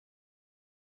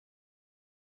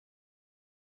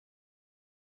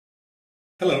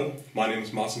Hello, my name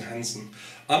is Martin Hansen.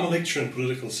 I'm a lecturer in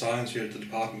political science here at the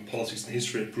Department of Politics and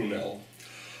History at Brunel.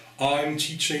 I'm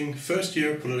teaching first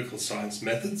year political science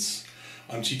methods,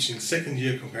 I'm teaching second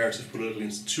year comparative political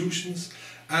institutions,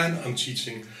 and I'm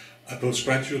teaching a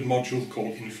postgraduate module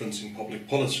called Influencing Public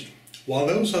Policy. While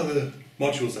those are the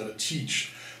modules that I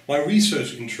teach, my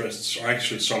research interests are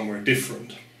actually somewhere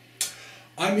different.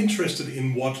 I'm interested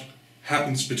in what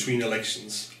happens between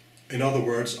elections. In other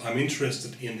words, I'm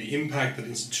interested in the impact that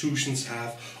institutions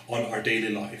have on our daily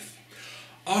life.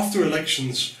 After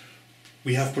elections,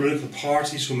 we have political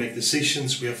parties who make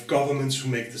decisions, we have governments who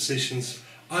make decisions.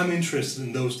 I'm interested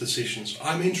in those decisions.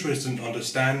 I'm interested in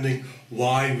understanding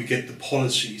why we get the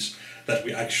policies that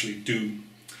we actually do.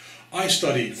 I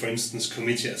study, for instance,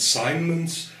 committee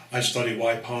assignments. I study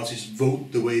why parties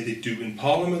vote the way they do in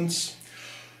parliaments.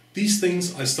 These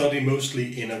things I study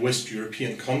mostly in a West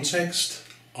European context.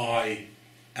 I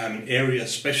am an area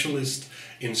specialist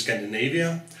in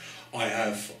Scandinavia. I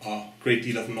have a great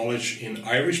deal of knowledge in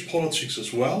Irish politics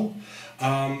as well,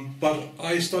 but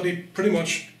I study pretty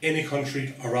much any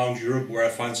country around Europe where I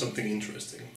find something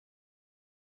interesting.